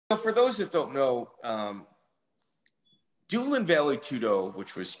for those that don't know, Duneland Vale Tudo,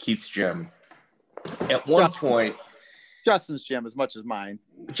 which was Keith's gym, at one point. Justin's gym as much as mine.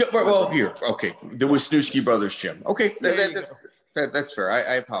 Well, here, okay, the Wisniewski brothers' gym. Okay, that's fair.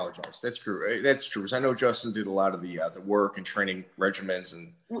 I apologize. That's true. That's true. Because I know Justin did a lot of the work and training regimens,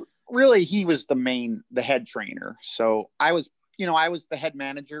 and really, he was the head trainer. So I was the head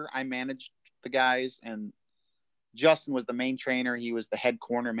manager. I managed the guys, and Justin was the main trainer. He was the head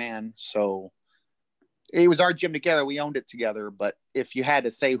corner man. So it was our gym together. We owned it together. But if you had to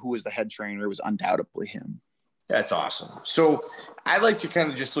say who was the head trainer, it was undoubtedly him. That's awesome. So I like to kind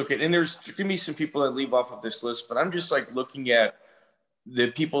of just look at, and there's going to be some people that leave off of this list, but I'm just like looking at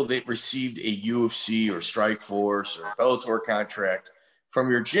the people that received a UFC or Strikeforce or Bellator contract from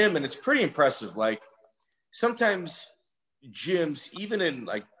your gym. And it's pretty impressive. Like sometimes gyms, even in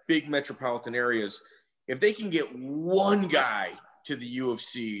like big metropolitan areas, if they can get one guy to the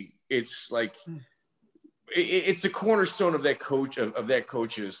UFC, it's like, it's the cornerstone of that coach, of that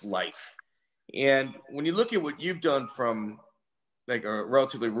coach's life. And when you look at what you've done from like a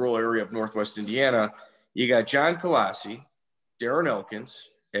relatively rural area of Northwest Indiana, you got John Colossi, Darren Elkins,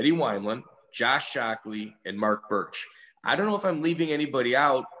 Eddie Wineland, Josh Shockley, and Mark Birch. I don't know if I'm leaving anybody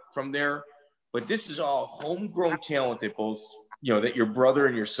out from there, but this is all homegrown talent that both, that your brother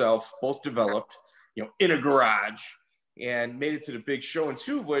and yourself both developed, in a garage and made it to the big show. And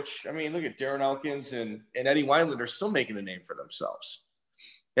two of which, I mean, look at Darren Elkins and Eddie Wineland are still making a name for themselves.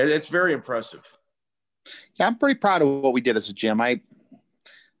 It's very impressive. Yeah, I'm pretty proud of what we did as a gym.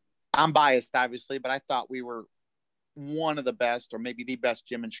 I'm biased, obviously, but I thought we were one of the best, or maybe the best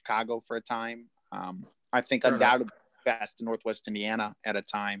gym in Chicago for a time. I think undoubtedly the best in Northwest Indiana at a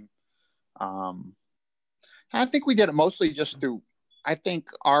time. I think we did it mostly just through, I think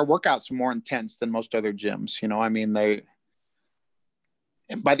our workouts are more intense than most other gyms. I mean,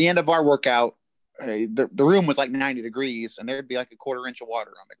 by the end of our workout, the room was like 90 degrees and there'd be like a quarter inch of water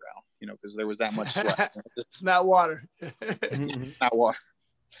on the ground, because there was that much sweat. It's not water. Not water.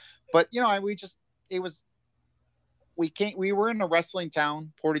 But, we were in a wrestling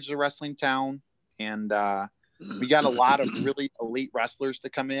town. Portage is a wrestling town. And we got a lot of really elite wrestlers to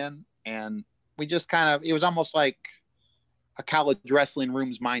come in. And we just it was almost like a college wrestling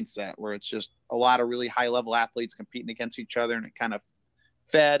room's mindset where it's just a lot of really high level athletes competing against each other. And it kind of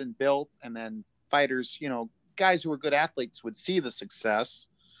fed and built. And then fighters, guys who were good athletes would see the success.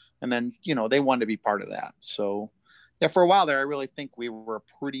 And then, they wanted to be part of that. So yeah, for a while there, I really think we were a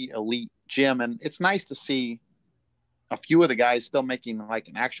pretty elite gym. And it's nice to see a few of the guys still making like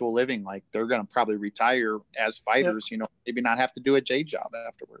an actual living. Like they're going to probably retire as fighters, maybe not have to do a day job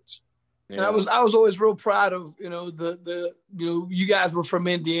afterwards. Yeah. And I was always real proud of, you guys were from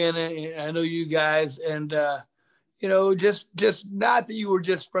Indiana, and I know you guys, and, just not that you were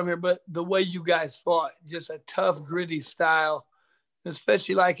just from here, but the way you guys fought, just a tough, gritty style,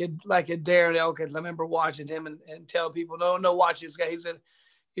 especially like a Darren Elkins. I remember watching him and telling people, no, watch this guy. He said,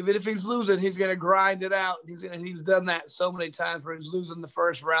 even if he's losing, he's going to grind it out. And he's done that so many times where he's losing the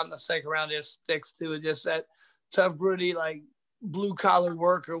first round, the second round just sticks to it. Just that tough, gritty, like blue collar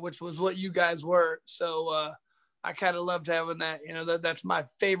worker, which was what you guys were. So I kind of loved having that. That's my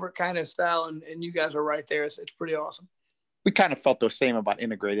favorite kind of style, and you guys are right there. It's pretty awesome. We kind of felt the same about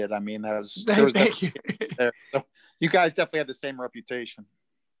Integrated. I mean, there was Thank you. There. So you guys definitely had the same reputation.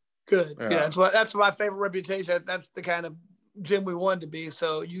 Good. Yeah, that's my favorite reputation. That's the kind of gym we wanted to be.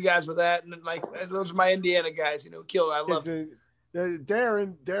 So you guys were that, and like those are my Indiana guys. Killed. I love it.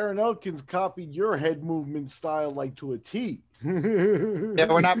 Darren Elkins copied your head movement style like to a T. Yeah,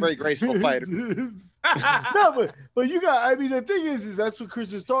 we're not very graceful fighters. No, but you got. I mean, the thing is that's what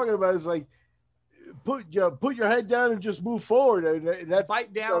Chris is talking about. Is like put your head down and just move forward, and that's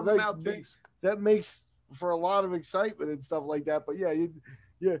bite down the mouthpiece. That makes for a lot of excitement and stuff like that. But yeah,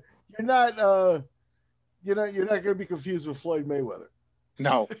 you're not going to be confused with Floyd Mayweather.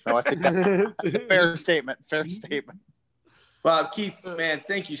 No, I think that's fair statement. Fair statement. Well, Keith, man,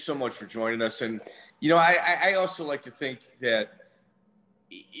 thank you so much for joining us. And, I also like to think that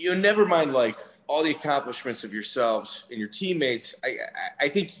never mind like all the accomplishments of yourselves and your teammates. I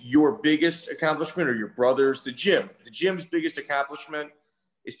think your biggest accomplishment, or your brothers, the gym's biggest accomplishment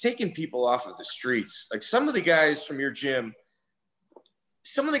is taking people off of the streets. Like some of the guys from your gym,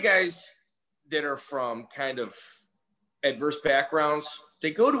 some of the guys that are from kind of adverse backgrounds,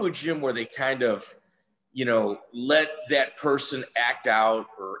 they go to a gym where they kind of, let that person act out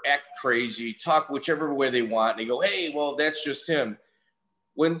or act crazy, talk whichever way they want. And they go, hey, well, that's just him.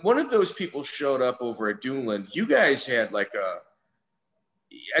 When one of those people showed up over at Duneland, you guys had like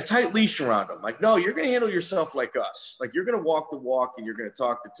a tight leash around them. Like, no, you're going to handle yourself like us. Like, you're going to walk the walk and you're going to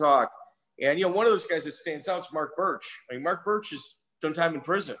talk the talk. And, you know, one of those guys that stands out is Mark Birch. I mean, Mark Birch has done time in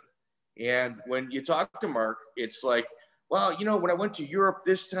prison. And when you talk to Mark, it's like, well, you know, when I went to Europe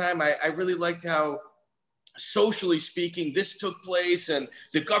this time, I really liked how, socially speaking, this took place and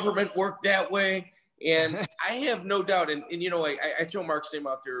the government worked that way. And I have no doubt. And you know, I throw Mark's name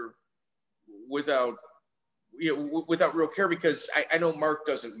out there without real care, because I know Mark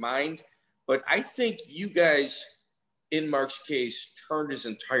doesn't mind, but I think you guys, in Mark's case, turned his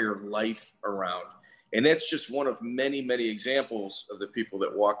entire life around. And that's just one of many, many examples of the people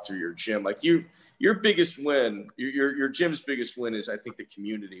that walk through your gym. Like, your biggest win, your gym's biggest win is, I think, the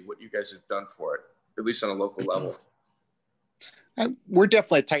community, what you guys have done for it, at least on a local level. We're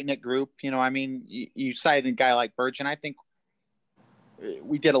definitely a tight-knit group. You know, I mean, you cited a guy like Birch, and I think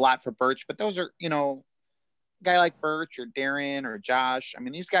we did a lot for Birch, but those are, you know, a guy like Birch or Darren or Josh. I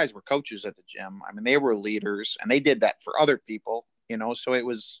mean, these guys were coaches at the gym. I mean, they were leaders, and they did that for other people, you know, so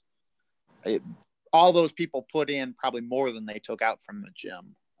all those people put in probably more than they took out from the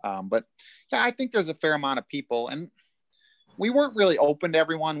gym. But yeah, I think there's a fair amount of people, and we weren't really open to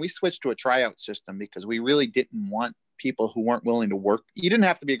everyone. We switched to a tryout system because we really didn't want people who weren't willing to work. You didn't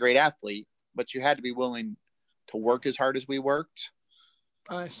have to be a great athlete, but you had to be willing to work as hard as we worked.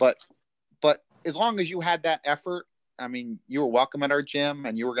 Nice. But as long as you had that effort, I mean, you were welcome at our gym,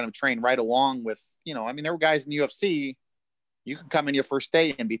 and you were going to train right along with, you know, I mean, there were guys in the UFC, you could come in your first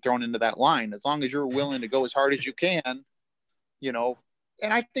day and be thrown into that line as long as you're willing to go as hard as you can, you know.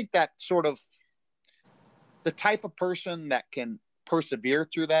 And I think that sort of the type of person that can persevere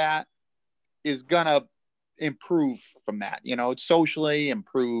through that is going to improve from that, you know, socially,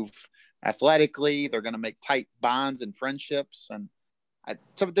 improve athletically. They're going to make tight bonds and friendships. And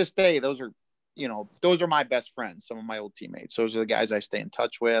to this day, those are my best friends, some of my old teammates. Those are the guys I stay in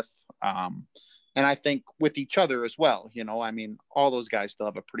touch with. And I think with each other as well, you know, I mean, all those guys still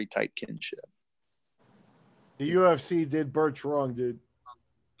have a pretty tight kinship. The UFC did Birch wrong, dude.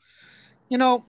 You know,